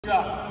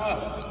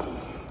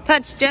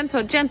Touch,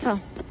 gentle,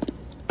 gentle.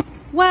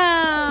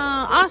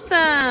 Wow,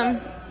 awesome.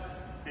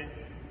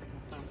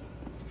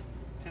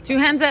 2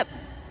 hands up.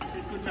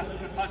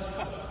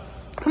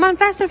 Come on,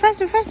 faster,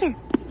 faster, faster.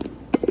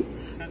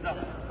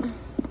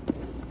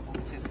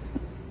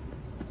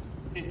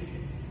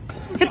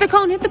 Hit the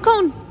cone, hit the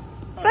cone.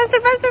 Faster,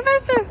 faster,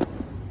 faster.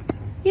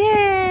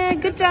 Yeah,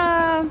 good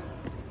job.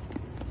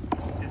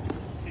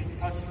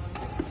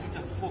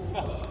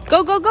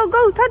 Go, go, go,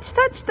 go. Touch,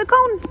 touch the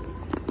cone.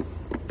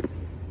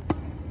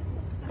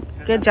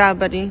 Good job,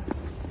 buddy.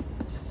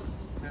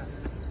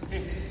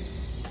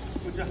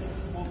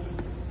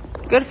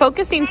 Good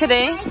focusing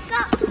today,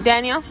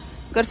 Daniel.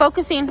 Good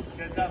focusing.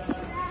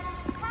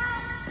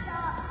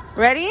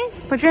 Ready?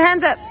 Put your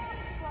hands up.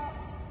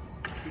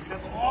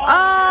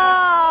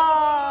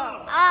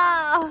 Oh!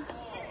 Oh!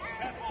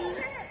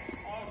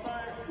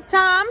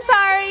 Tom,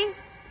 sorry.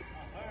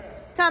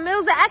 Tom, it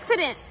was an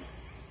accident.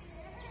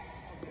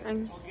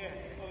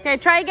 Okay,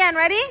 try again.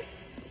 Ready?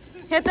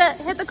 Hit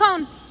the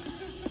cone.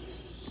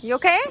 You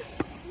okay?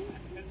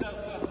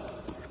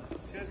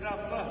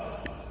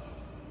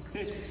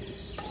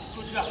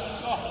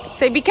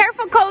 Say, be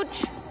careful,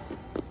 coach.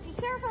 Be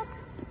careful.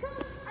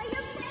 Coach, are you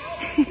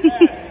okay?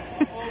 Yes,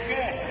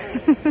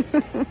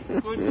 okay.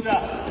 Good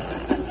job.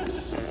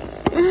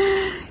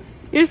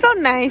 You're so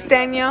nice,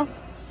 Daniel.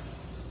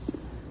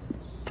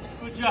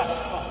 Good job.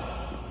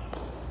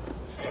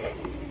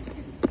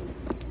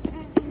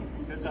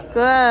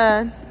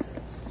 Good.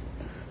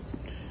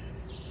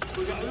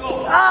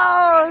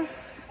 Oh,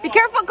 be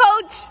careful,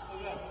 coach.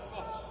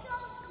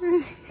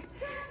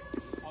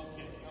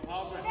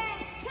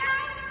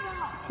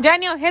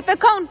 Daniel, hit the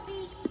cone.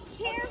 Be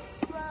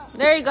careful.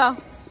 There you go.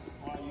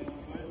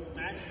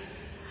 Smash.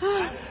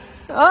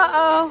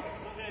 Uh-oh.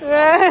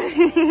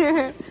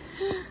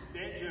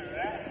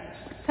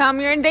 Tom,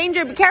 you're in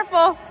danger. Be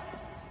careful.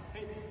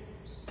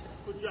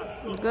 Good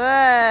job.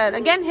 Good.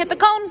 Again, hit the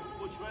cone.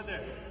 Push right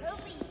there.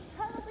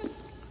 Hurry.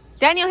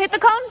 Daniel, hit the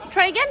cone.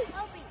 Try again.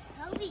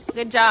 Hurry.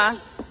 Good job.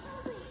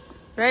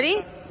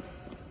 Ready?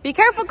 Be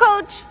careful,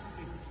 coach.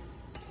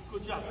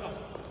 Good job. Go.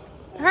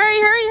 Hurry,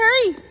 hurry,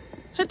 hurry.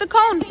 Hit the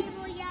cone.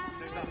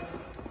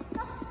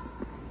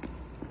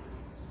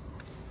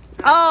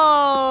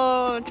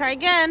 Oh, try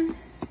again.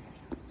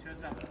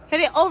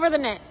 Hit it over the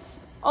net.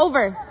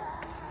 Over.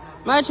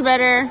 Much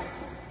better.